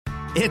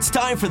It's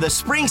time for the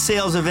spring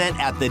sales event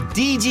at the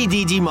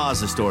DGDG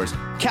Mazda stores.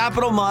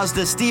 Capital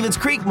Mazda, Stevens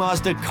Creek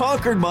Mazda,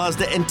 Concord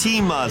Mazda, and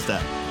Team Mazda.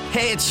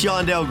 Hey, it's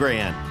Shondell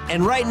Grand.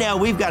 And right now,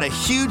 we've got a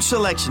huge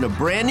selection of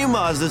brand new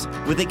Mazdas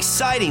with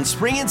exciting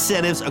spring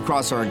incentives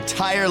across our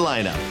entire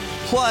lineup.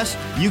 Plus,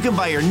 you can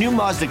buy your new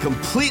Mazda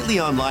completely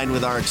online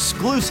with our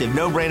exclusive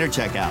no-brainer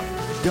checkout.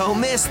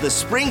 Don't miss the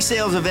spring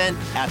sales event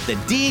at the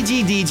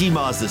DGDG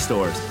Mazda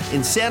stores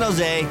in San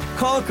Jose,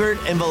 Concord,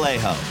 and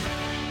Vallejo.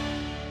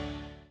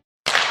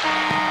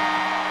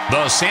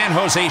 The San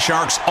Jose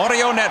Sharks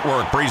Audio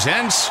Network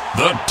presents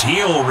the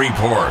Teal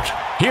Report.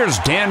 Here's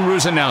Dan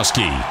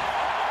Rusanowski.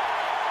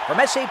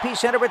 From SAP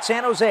Center at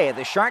San Jose,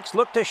 the Sharks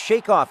look to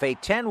shake off a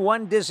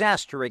 10-1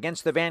 disaster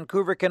against the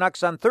Vancouver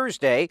Canucks on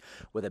Thursday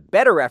with a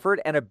better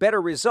effort and a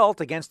better result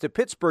against a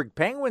Pittsburgh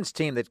Penguins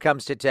team that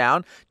comes to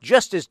town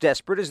just as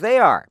desperate as they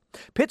are.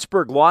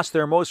 Pittsburgh lost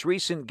their most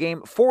recent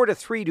game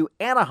 4-3 to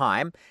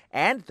Anaheim,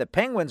 and the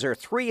Penguins are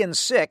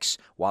 3-6,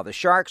 while the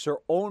Sharks are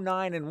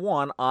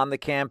 0-9-1 on the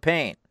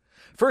campaign.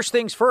 First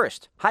things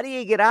first, how do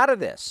you get out of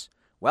this?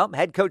 Well,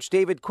 head coach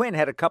David Quinn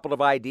had a couple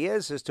of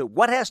ideas as to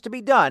what has to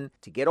be done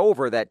to get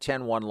over that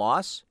 10-1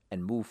 loss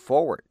and move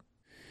forward.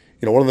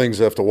 You know, one of the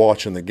things after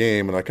watching the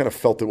game, and I kind of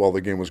felt it while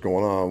the game was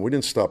going on, we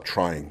didn't stop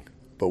trying,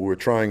 but we were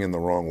trying in the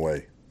wrong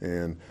way.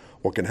 And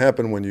what can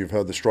happen when you've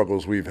had the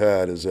struggles we've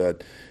had is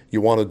that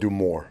you want to do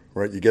more,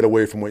 right? You get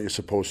away from what you're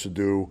supposed to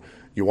do.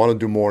 You want to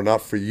do more,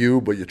 not for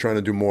you, but you're trying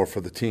to do more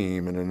for the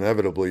team, and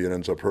inevitably it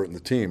ends up hurting the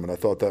team. And I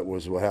thought that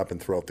was what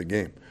happened throughout the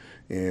game.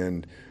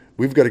 And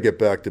we've got to get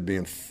back to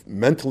being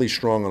mentally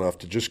strong enough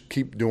to just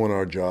keep doing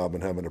our job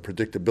and having a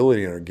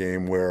predictability in our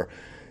game where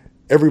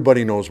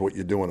everybody knows what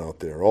you're doing out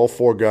there. All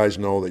four guys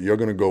know that you're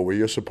going to go where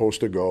you're supposed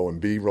to go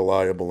and be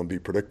reliable and be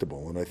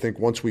predictable. And I think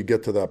once we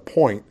get to that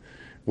point,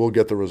 we'll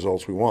get the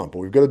results we want. But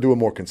we've got to do it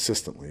more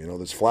consistently. You know,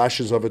 there's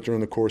flashes of it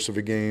during the course of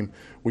a game.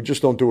 We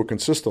just don't do it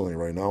consistently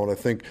right now. And I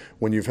think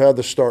when you've had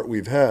the start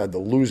we've had, the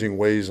losing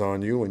weighs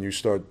on you and you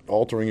start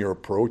altering your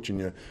approach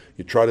and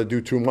you try to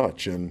do too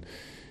much. And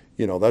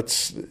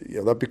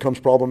that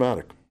becomes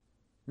problematic.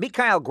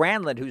 Mikael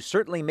Granlund, who's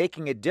certainly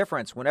making a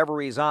difference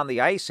whenever he's on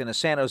the ice in a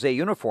San Jose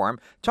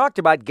uniform, talked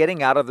about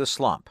getting out of the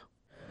slump.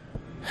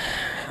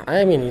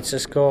 I mean, it's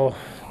just go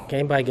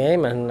game by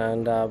game, and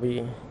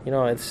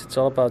it's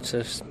all about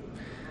just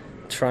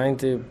trying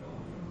to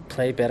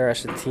play better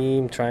as a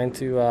team, trying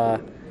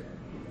to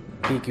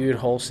be good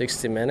whole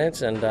 60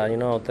 minutes, and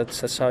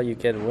that's how you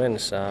get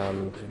wins.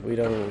 We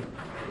don't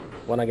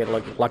want to get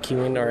lucky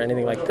win or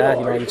anything like that.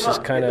 You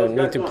just kind of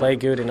need to play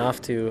good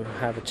enough to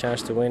have a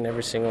chance to win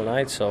every single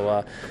night.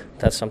 So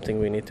that's something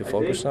we need to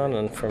focus on.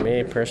 And for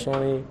me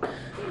personally,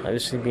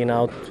 obviously been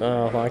out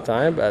a long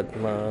time, but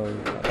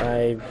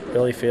I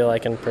really feel I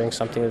can bring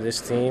something to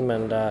this team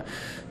and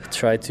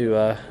try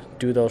to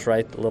do those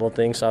right little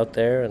things out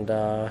there and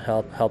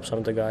help some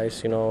of the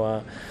guys.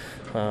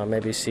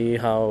 Maybe see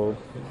how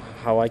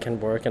I can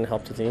work and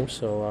help the team.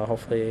 So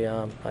hopefully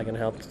I can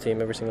help the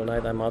team every single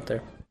night I'm out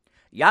there.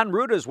 Jan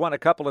Ruda's won a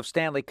couple of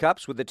Stanley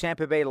Cups with the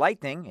Tampa Bay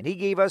Lightning, and he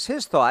gave us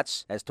his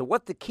thoughts as to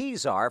what the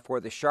keys are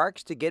for the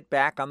Sharks to get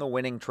back on the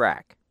winning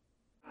track.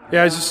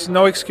 Yeah, it's just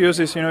no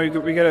excuses.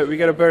 We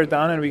gotta bear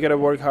down and we gotta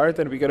work hard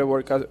and we gotta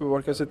work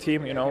as a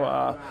team.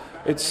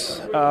 It's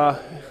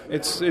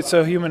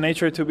a human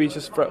nature to be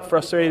just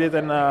frustrated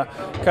and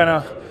kind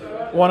of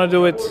want to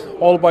do it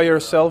all by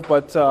yourself.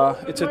 But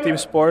it's a team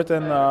sport,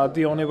 and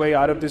the only way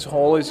out of this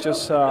hole is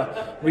just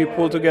we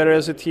pull together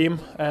as a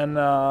team and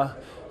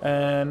we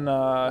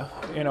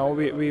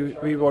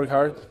work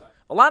hard.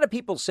 A lot of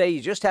people say you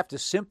just have to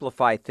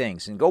simplify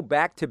things and go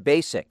back to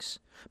basics.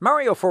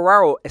 Mario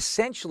Ferraro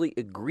essentially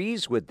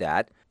agrees with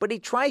that, but he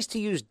tries to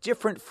use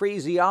different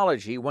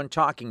phraseology when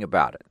talking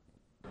about it.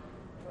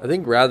 I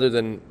think rather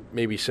than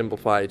maybe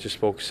simplify, just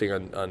focusing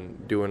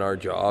on doing our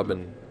job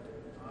and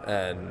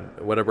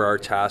whatever our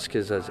task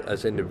is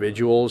as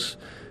individuals,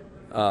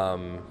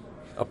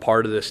 a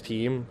part of this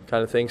team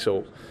kind of thing.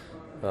 So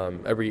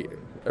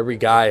every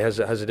guy has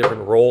a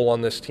different role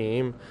on this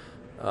team,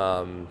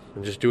 and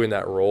just doing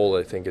that role,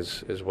 I think,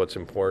 is what's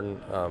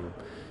important.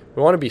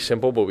 We want to be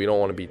simple, but we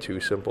don't want to be too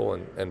simple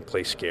and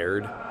play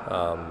scared.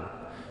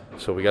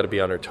 So we got to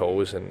be on our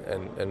toes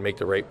and make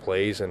the right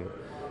plays and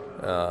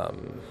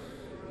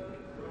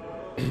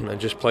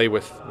just play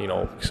with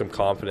some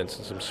confidence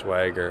and some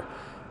swagger.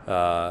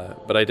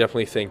 But I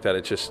definitely think that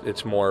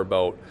it's more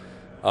about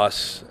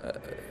us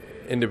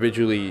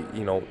individually,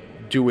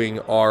 doing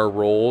our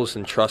roles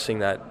and trusting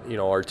that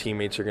our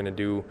teammates are going to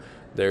do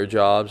their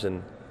jobs,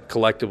 and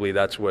collectively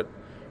that's what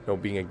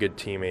being a good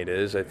teammate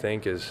is. I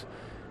think is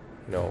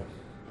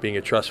being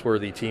a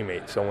trustworthy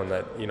teammate, someone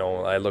that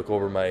I look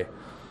over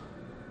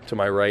to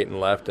my right and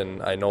left,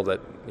 and I know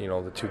that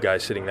the two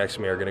guys sitting next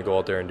to me are going to go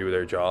out there and do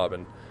their job,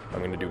 and I'm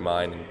going to do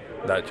mine, and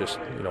that just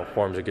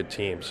forms a good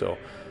team. So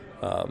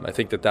I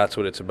think that's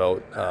what it's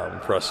about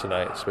for us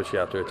tonight, especially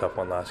after a tough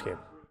one last game.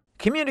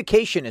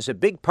 Communication is a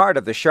big part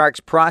of the Sharks'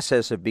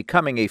 process of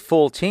becoming a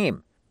full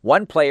team.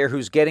 One player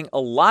who's getting a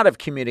lot of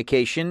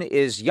communication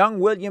is young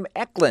William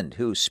Eklund,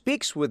 who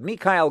speaks with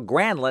Mikael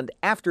Granlund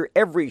after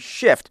every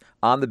shift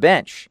on the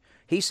bench.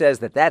 He says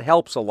that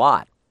helps a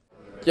lot.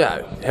 Yeah,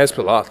 it helps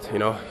a lot.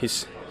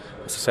 As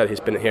I said, he's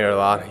been here a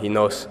lot. He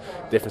knows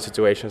different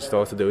situations,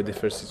 knows to do with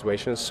different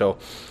situations. So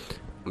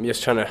I'm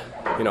just trying to,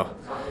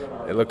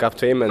 look up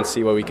to him and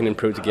see what we can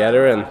improve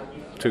together and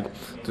to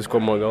score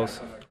more goals.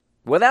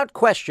 Without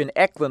question,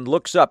 Eklund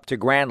looks up to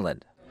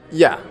Granlund.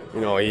 Yeah,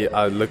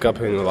 I look up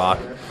to him a lot.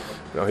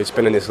 He's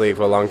been in this league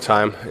for a long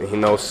time, and he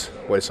knows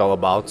what it's all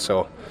about.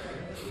 So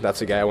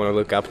that's a guy I want to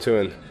look up to,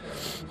 and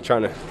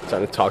trying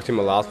to talk to him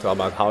a lot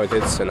about how it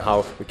is and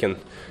how we can,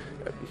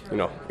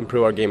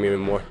 improve our game even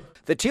more.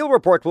 The Teal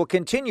Report will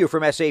continue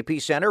from SAP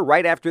Center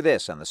right after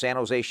this on the San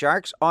Jose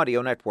Sharks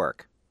Audio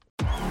Network.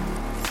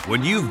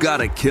 When you've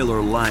got a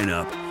killer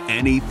lineup,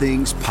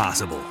 anything's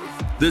possible.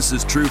 This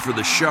is true for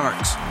the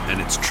Sharks, and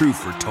it's true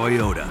for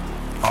Toyota.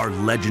 Our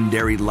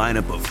legendary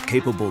lineup of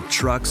capable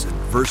trucks and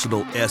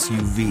versatile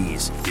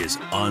SUVs is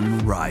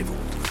unrivaled.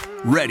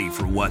 Ready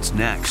for what's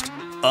next,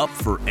 up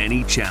for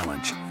any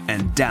challenge,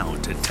 and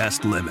down to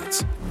test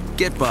limits.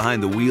 Get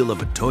behind the wheel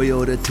of a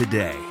Toyota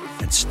today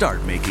and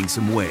start making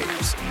some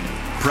waves.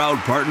 Proud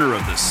partner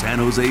of the San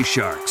Jose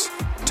Sharks,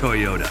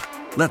 Toyota.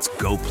 Let's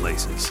go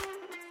places.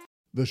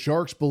 The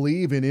Sharks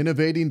believe in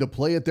innovating to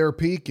play at their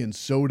peak, and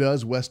so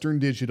does Western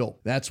Digital.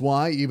 That's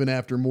why, even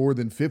after more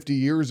than 50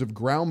 years of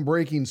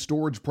groundbreaking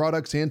storage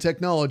products and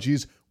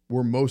technologies,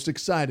 we're most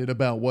excited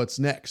about what's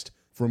next.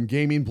 From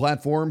gaming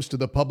platforms to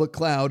the public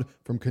cloud,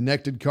 from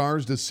connected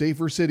cars to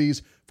safer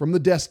cities, from the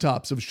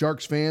desktops of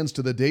Sharks fans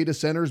to the data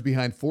centers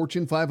behind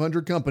Fortune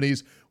 500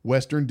 companies,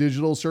 Western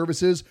Digital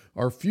services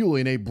are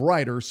fueling a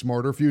brighter,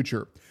 smarter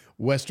future.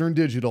 Western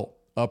Digital,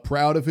 a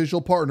proud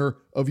official partner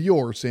of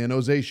your San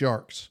Jose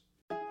Sharks.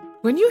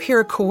 When you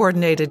hear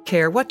coordinated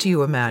care, what do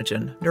you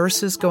imagine?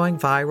 Nurses going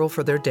viral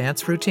for their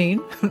dance routine?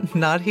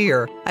 Not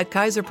here. At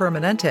Kaiser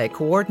Permanente,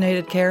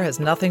 coordinated care has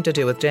nothing to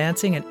do with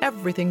dancing and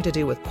everything to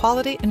do with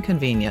quality and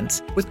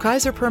convenience. With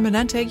Kaiser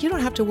Permanente, you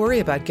don't have to worry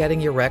about getting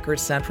your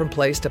records sent from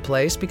place to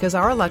place because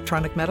our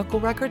electronic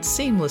medical records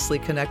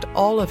seamlessly connect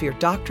all of your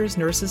doctors,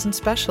 nurses, and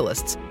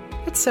specialists.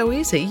 It's so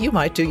easy, you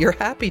might do your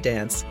happy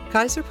dance.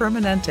 Kaiser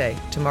Permanente.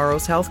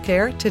 Tomorrow's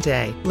healthcare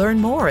today. Learn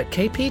more at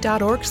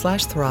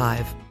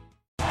kp.org/thrive.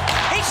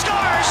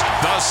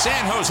 The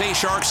San Jose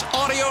Sharks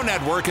Audio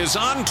Network is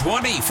on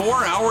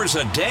 24 hours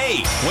a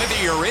day. Whether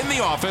you're in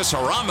the office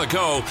or on the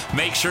go,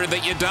 make sure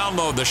that you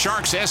download the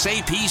Sharks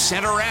SAP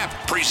Center app,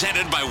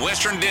 presented by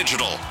Western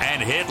Digital,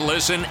 and hit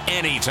listen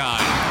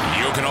anytime.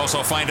 You can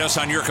also find us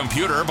on your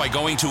computer by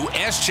going to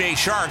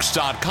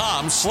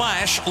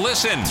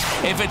sjsharks.com/listen.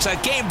 If it's a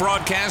game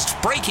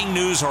broadcast, breaking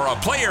news, or a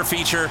player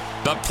feature,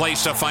 the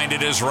place to find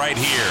it is right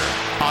here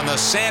on the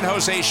San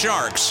Jose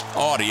Sharks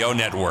Audio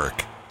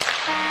Network.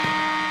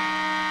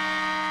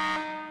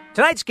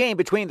 Tonight's game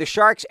between the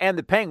Sharks and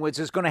the Penguins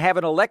is going to have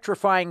an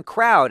electrifying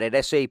crowd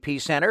at SAP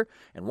Center,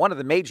 and one of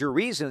the major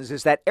reasons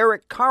is that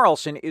Erik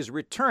Karlsson is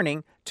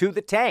returning to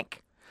the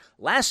tank.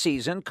 Last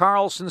season,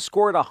 Karlsson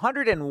scored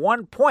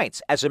 101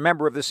 points as a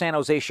member of the San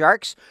Jose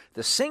Sharks,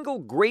 the single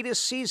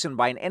greatest season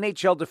by an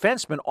NHL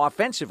defenseman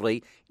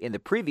offensively in the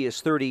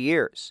previous 30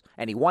 years,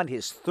 and he won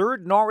his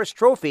third Norris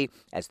Trophy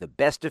as the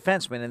best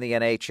defenseman in the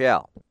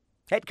NHL.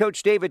 Head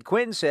coach David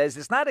Quinn says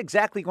it's not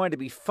exactly going to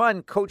be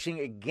fun coaching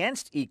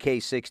against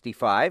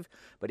EK65,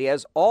 but he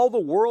has all the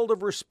world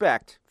of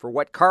respect for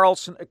what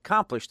Karlsson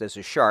accomplished as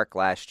a Shark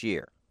last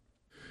year.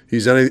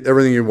 He's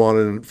everything you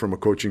wanted from a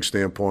coaching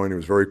standpoint. He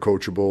was very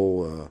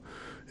coachable.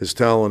 His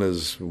talent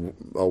is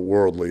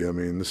worldly. I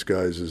mean, this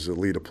guy's as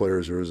elite of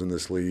players there is in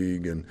this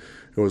league, and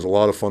it was a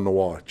lot of fun to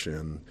watch.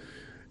 And,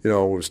 it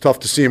was tough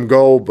to see him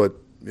go, but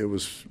it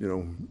was,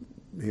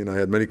 he and I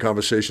had many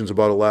conversations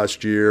about it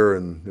last year,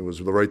 and it was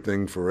the right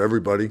thing for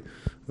everybody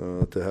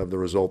to have the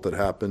result that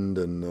happened.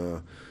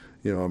 And,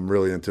 I'm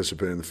really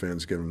anticipating the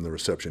fans giving him the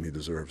reception he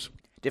deserves.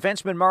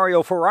 Defenseman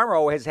Mario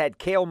Ferraro has had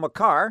Cale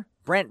Makar,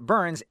 Brent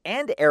Burns,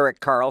 and Erik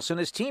Karlsson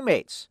as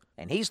teammates,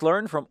 and he's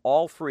learned from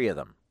all three of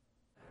them.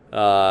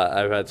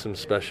 I've had some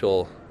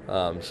special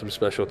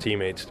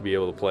teammates to be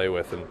able to play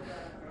with, and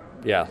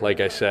yeah, like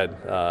I said,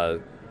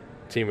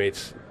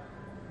 teammates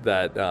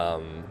that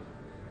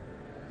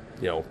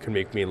can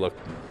make me look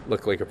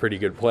like a pretty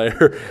good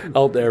player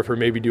out there for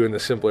maybe doing the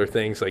simpler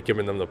things like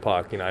giving them the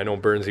puck. I know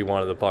Burnsy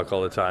wanted the puck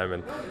all the time,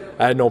 and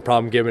I had no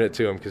problem giving it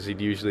to him because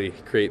he'd usually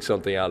create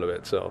something out of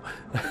it. So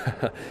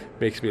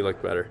makes me look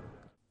better.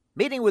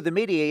 Meeting with the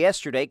media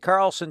yesterday,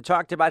 Karlsson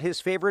talked about his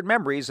favorite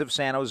memories of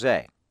San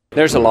Jose.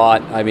 There's a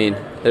lot.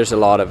 There's a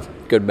lot of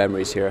good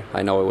memories here.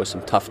 I know it was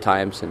some tough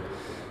times and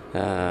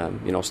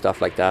stuff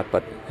like that.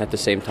 But at the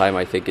same time,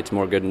 I think it's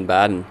more good and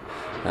bad. And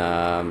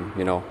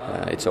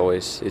it's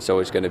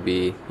always going to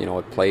be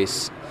a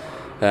place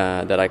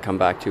that I come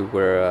back to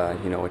where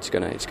it's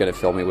gonna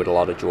fill me with a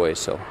lot of joy.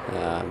 So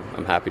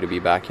I'm happy to be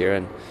back here,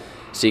 and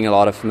seeing a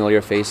lot of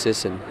familiar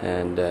faces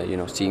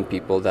and seeing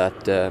people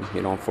that,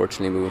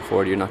 unfortunately moving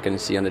forward, you're not going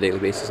to see on a daily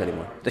basis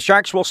anymore. The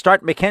Sharks will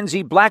start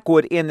Mackenzie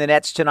Blackwood in the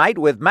nets tonight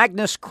with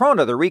Magnus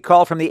Krona, the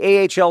recall from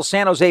the AHL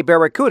San Jose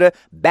Barracuda,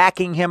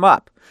 backing him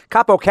up.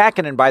 Kaapo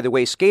Kähkönen, by the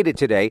way, skated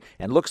today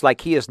and looks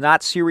like he is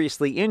not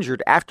seriously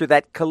injured after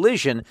that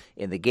collision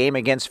in the game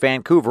against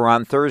Vancouver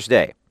on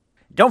Thursday.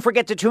 Don't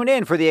forget to tune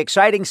in for the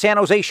exciting San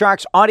Jose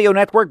Sharks audio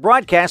network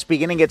broadcast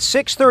beginning at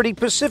 6:30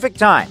 Pacific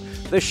Time.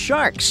 The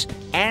Sharks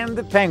and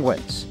the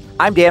Penguins.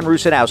 I'm Dan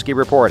Rusanowski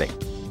reporting.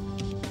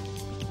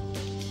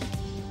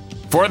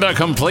 For the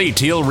complete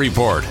Teal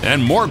Report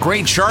and more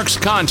great Sharks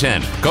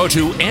content, go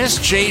to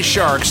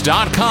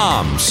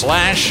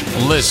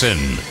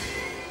sjsharks.com/listen.